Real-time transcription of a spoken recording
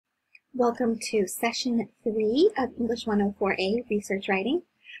Welcome to Session 3 of English 104A Research Writing.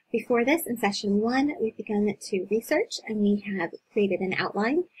 Before this, in Session 1, we've begun to research and we have created an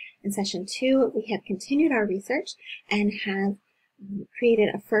outline. In Session 2, we have continued our research and have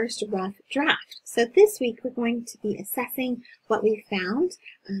created a first rough draft. So this week, we're going to be assessing what we found,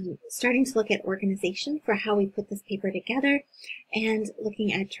 starting to look at organization for how we put this paper together, and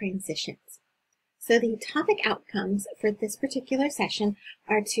looking at transitions. So the topic outcomes for this particular session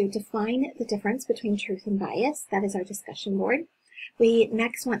are to define the difference between truth and bias. That is our discussion board. We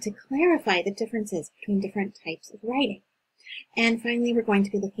next want to clarify the differences between different types of writing. And finally, we're going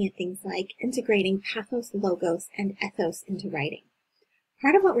to be looking at things like integrating pathos, logos, and ethos into writing.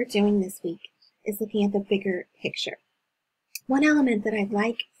 Part of what we're doing this week is looking at the bigger picture. One element that I'd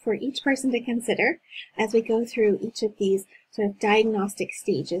like for each person to consider as we go through each of these sort of diagnostic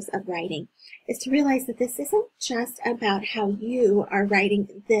stages of writing is to realize that this isn't just about how you are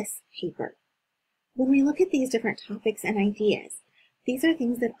writing this paper. When we look at these different topics and ideas, these are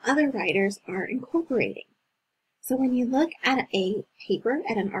things that other writers are incorporating. So when you look at a paper,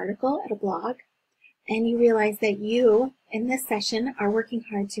 at an article, at a blog, and you realize that you, in this session, are working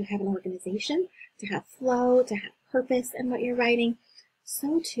hard to have an organization, to have flow, to have purpose in what you're writing,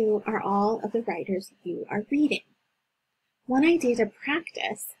 so too are all of the writers you are reading. One idea to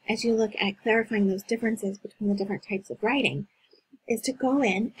practice as you look at clarifying those differences between the different types of writing is to go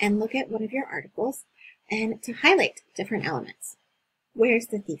in and look at one of your articles and to highlight different elements. Where's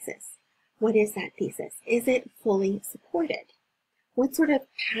the thesis? What is that thesis? Is it fully supported? What sort of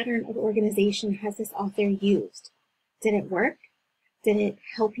pattern of organization has this author used? Did it work? Did it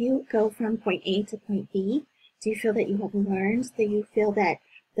help you go from point A to point B? Do you feel that you have learned? Do you feel that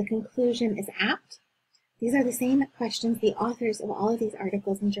the conclusion is apt? These are the same questions the authors of all of these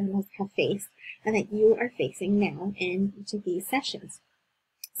articles and journals have faced and that you are facing now in each of these sessions.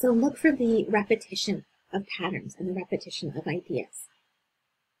 So look for the repetition of patterns and the repetition of ideas.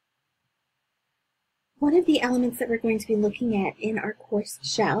 One of the elements that we're going to be looking at in our course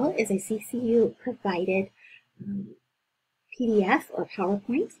shell is a CCU provided PDF or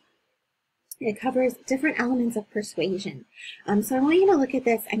PowerPoint. It covers different elements of persuasion. So I want you to look at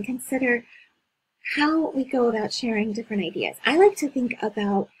this and consider how we go about sharing different ideas. I like to think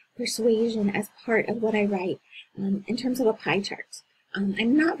about persuasion as part of what I write in terms of a pie chart.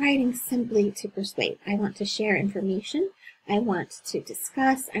 I'm not writing simply to persuade. I want to share information. I want to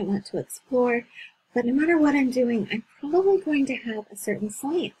discuss. I want to explore. But no matter what I'm doing, I'm probably going to have a certain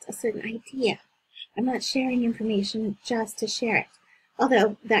slant, a certain idea. I'm not sharing information just to share it,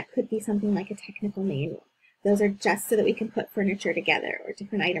 although that could be something like a technical manual. Those are just so that we can put furniture together or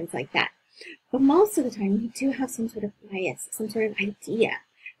different items like that. But most of the time, we do have some sort of bias, some sort of idea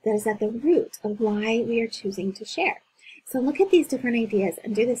that is at the root of why we are choosing to share. So look at these different ideas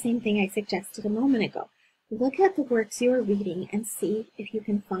and do the same thing I suggested a moment ago. Look at the works you are reading and see if you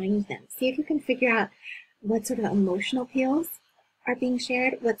can find them. See if you can figure out what sort of emotional appeals are being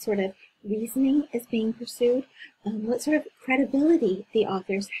shared, what sort of reasoning is being pursued, what sort of credibility the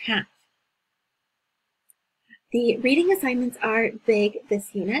authors have. The reading assignments are big this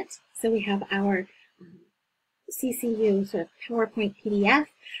unit. So we have our CCU sort of PowerPoint PDF,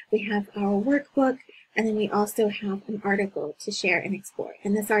 we have our workbook, and then we also have an article to share and explore.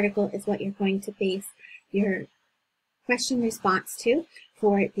 And this article is what you're going to base your question response to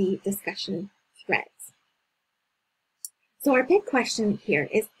for the discussion threads. So our big question here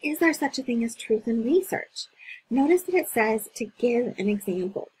is there such a thing as truth in research? Notice that it says to give an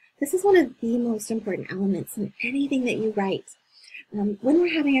example. This is one of the most important elements in anything that you write. When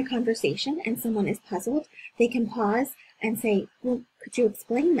we're having a conversation and someone is puzzled, they can pause and say, well, could you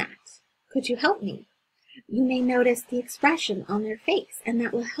explain that? Could you help me? You may notice the expression on their face, and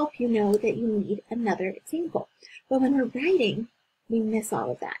that will help you know that you need another example. But when we're writing, we miss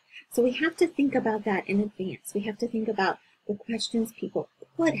all of that. So we have to think about that in advance. We have to think about the questions people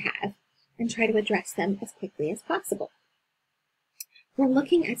could have and try to address them as quickly as possible. We're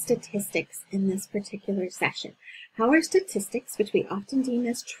looking at statistics in this particular session. How are statistics, which we often deem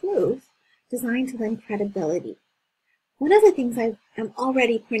as truth, designed to lend credibility? One of the things I am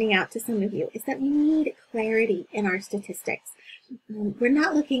already pointing out to some of you is that we need clarity in our statistics. We're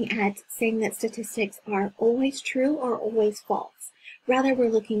not looking at saying that statistics are always true or always false. Rather, we're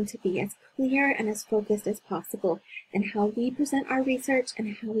looking to be as clear and as focused as possible in how we present our research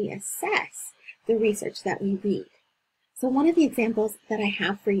and how we assess the research that we read. So one of the examples that I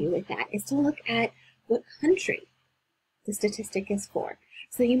have for you with that is to look at what country the statistic is for.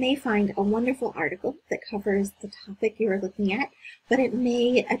 So you may find a wonderful article that covers the topic you are looking at, but it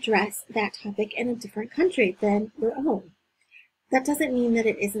may address that topic in a different country than your own. That doesn't mean that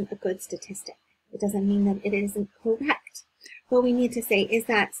it isn't a good statistic. It doesn't mean that it isn't correct. But we need to say, is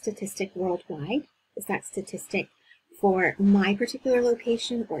that statistic worldwide? Is that statistic for my particular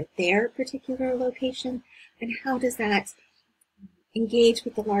location or their particular location? And how does that engage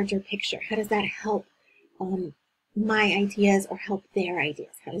with the larger picture? How does that help my ideas or help their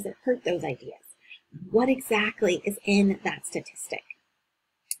ideas? How does it hurt those ideas? What exactly is in that statistic?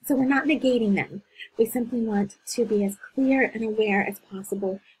 So we're not negating them. We simply want to be as clear and aware as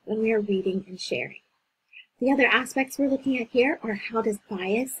possible when we are reading and sharing. The other aspects we're looking at here are how does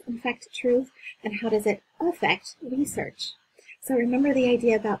bias affect truth and how does it affect research. So remember the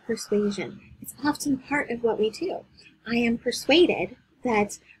idea about persuasion. It's often part of what we do. I am persuaded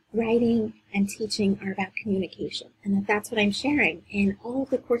that writing and teaching are about communication and that that's what I'm sharing in all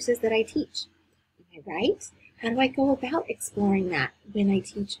of the courses that I teach. Am I right? How do I go about exploring that when I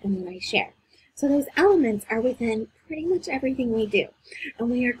teach and when I share? So those elements are within pretty much everything we do. And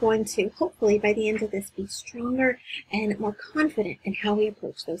we are going to, hopefully, by the end of this, be stronger and more confident in how we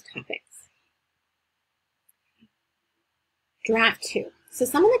approach those topics. Draft 2. So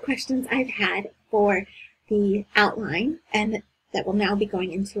some of the questions I've had for the outline and that will now be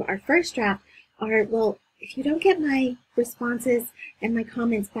going into our first draft are, well, if you don't get my responses and my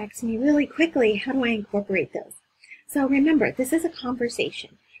comments back to me really quickly, how do I incorporate those? So remember, this is a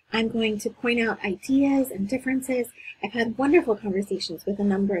conversation. I'm going to point out ideas and differences. I've had wonderful conversations with a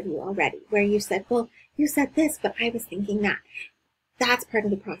number of you already where you said, well, you said this, but I was thinking that. That's part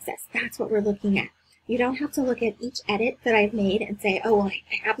of the process. That's what we're looking at. You don't have to look at each edit that I've made and say, oh, well,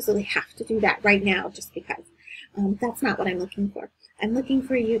 I absolutely have to do that right now just because. That's not what I'm looking for. I'm looking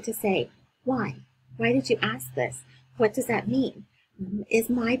for you to say, why? Why did you ask this? What does that mean? Is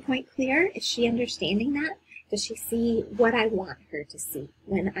my point clear? Is she understanding that? Does she see what I want her to see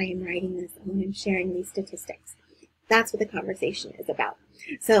when I am writing this and when I'm sharing these statistics? That's what the conversation is about.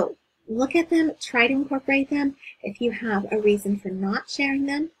 So look at them, try to incorporate them. If you have a reason for not sharing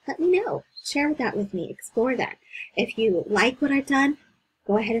them, let me know. Share that with me, explore that. If you like what I've done,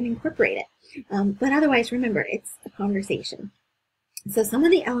 go ahead and incorporate it. But otherwise, remember, it's a conversation. So some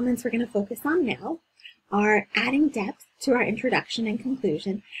of the elements we're going to focus on now are adding depth to our introduction and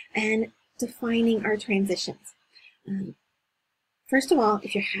conclusion and defining our transitions. First of all,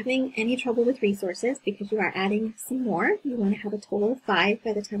 if you're having any trouble with resources because you are adding some more, you want to have a total of 5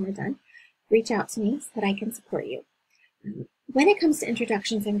 by the time we're done, reach out to me so that I can support you. When it comes to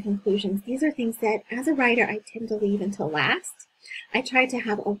introductions and conclusions, these are things that as a writer I tend to leave until last. I try to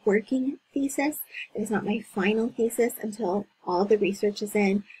have a working thesis. It is not my final thesis until all of the research is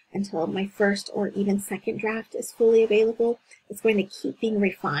in, until my first or even second draft is fully available. It's going to keep being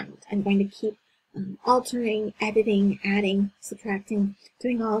refined. I'm going to keep altering, editing, adding, subtracting,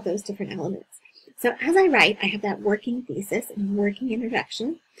 doing all of those different elements. So as I write, I have that working thesis and working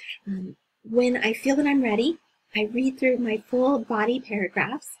introduction. When I feel that I'm ready, I read through my full body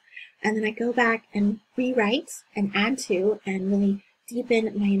paragraphs, and then I go back and rewrite and add to and really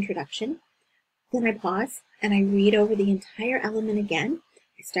deepen my introduction. Then I pause and I read over the entire element again.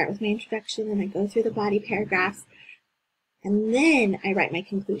 I start with my introduction and I go through the body paragraphs, and then I write my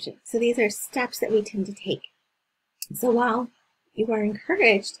conclusion. So these are steps that we tend to take. So while you are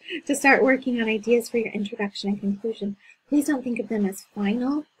encouraged to start working on ideas for your introduction and conclusion, please don't think of them as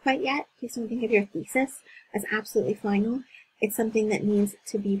final quite yet. Please don't think of your thesis as absolutely final. It's something that needs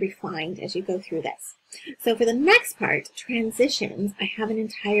to be refined as you go through this. So for the next part, transitions, I have an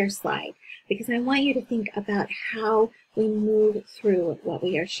entire slide because I want you to think about how we move through what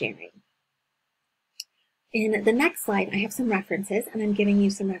we are sharing. In the next slide, I have some references, and I'm giving you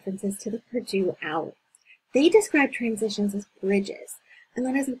some references to the Purdue OWL. They describe transitions as bridges, and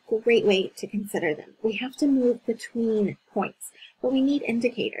that is a great way to consider them. We have to move between points, but we need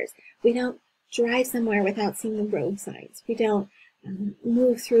indicators. We don't drive somewhere without seeing the road signs. We don't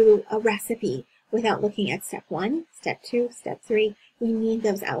move through a recipe without looking at step 1, step 2, step 3. We need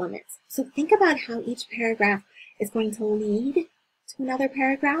those elements. So think about how each paragraph is going to lead to another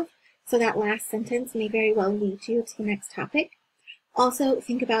paragraph. So that last sentence may very well lead you to the next topic. Also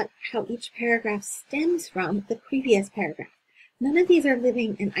think about how each paragraph stems from the previous paragraph. None of these are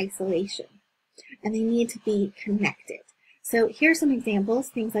living in isolation, and they need to be connected. So here are some examples,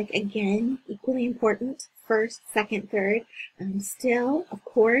 things like again, equally important, first, second, third, still, of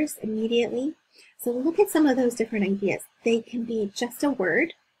course, immediately. So look at some of those different ideas. They can be just a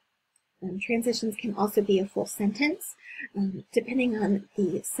word. Transitions can also be a full sentence. Depending on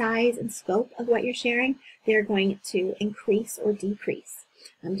the size and scope of what you're sharing, they're going to increase or decrease,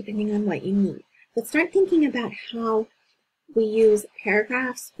 depending on what you need. But start thinking about how We use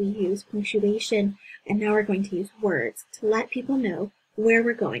paragraphs, we use punctuation, and now we're going to use words to let people know where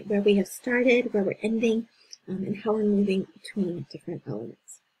we're going, where we have started, where we're ending, and how we're moving between different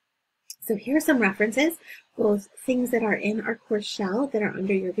elements. So here are some references, both things that are in our course shell that are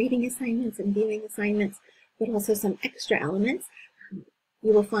under your reading assignments and viewing assignments, but also some extra elements.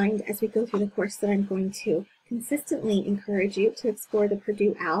 You will find as we go through the course that I'm going to consistently encourage you to explore the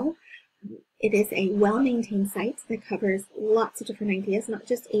Purdue OWL. It is a well-maintained site that covers lots of different ideas, not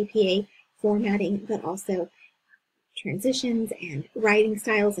just APA formatting, but also transitions and writing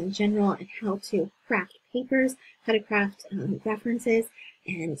styles in general, and how to craft papers, how to craft references,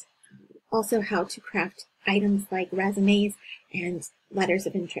 and also how to craft items like resumes and letters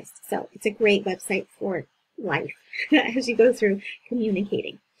of interest. So it's a great website for life as you go through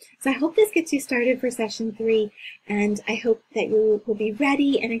communicating. So I hope this gets you started for session 3, and I hope that you will be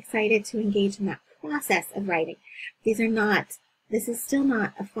ready and excited to engage in that process of writing. This is still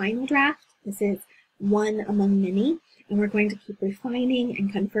not a final draft. This is one among many, and we're going to keep refining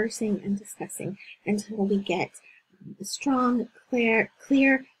and conversing and discussing until we get a strong, clear,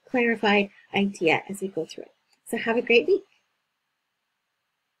 clarified idea as we go through it. So have a great week.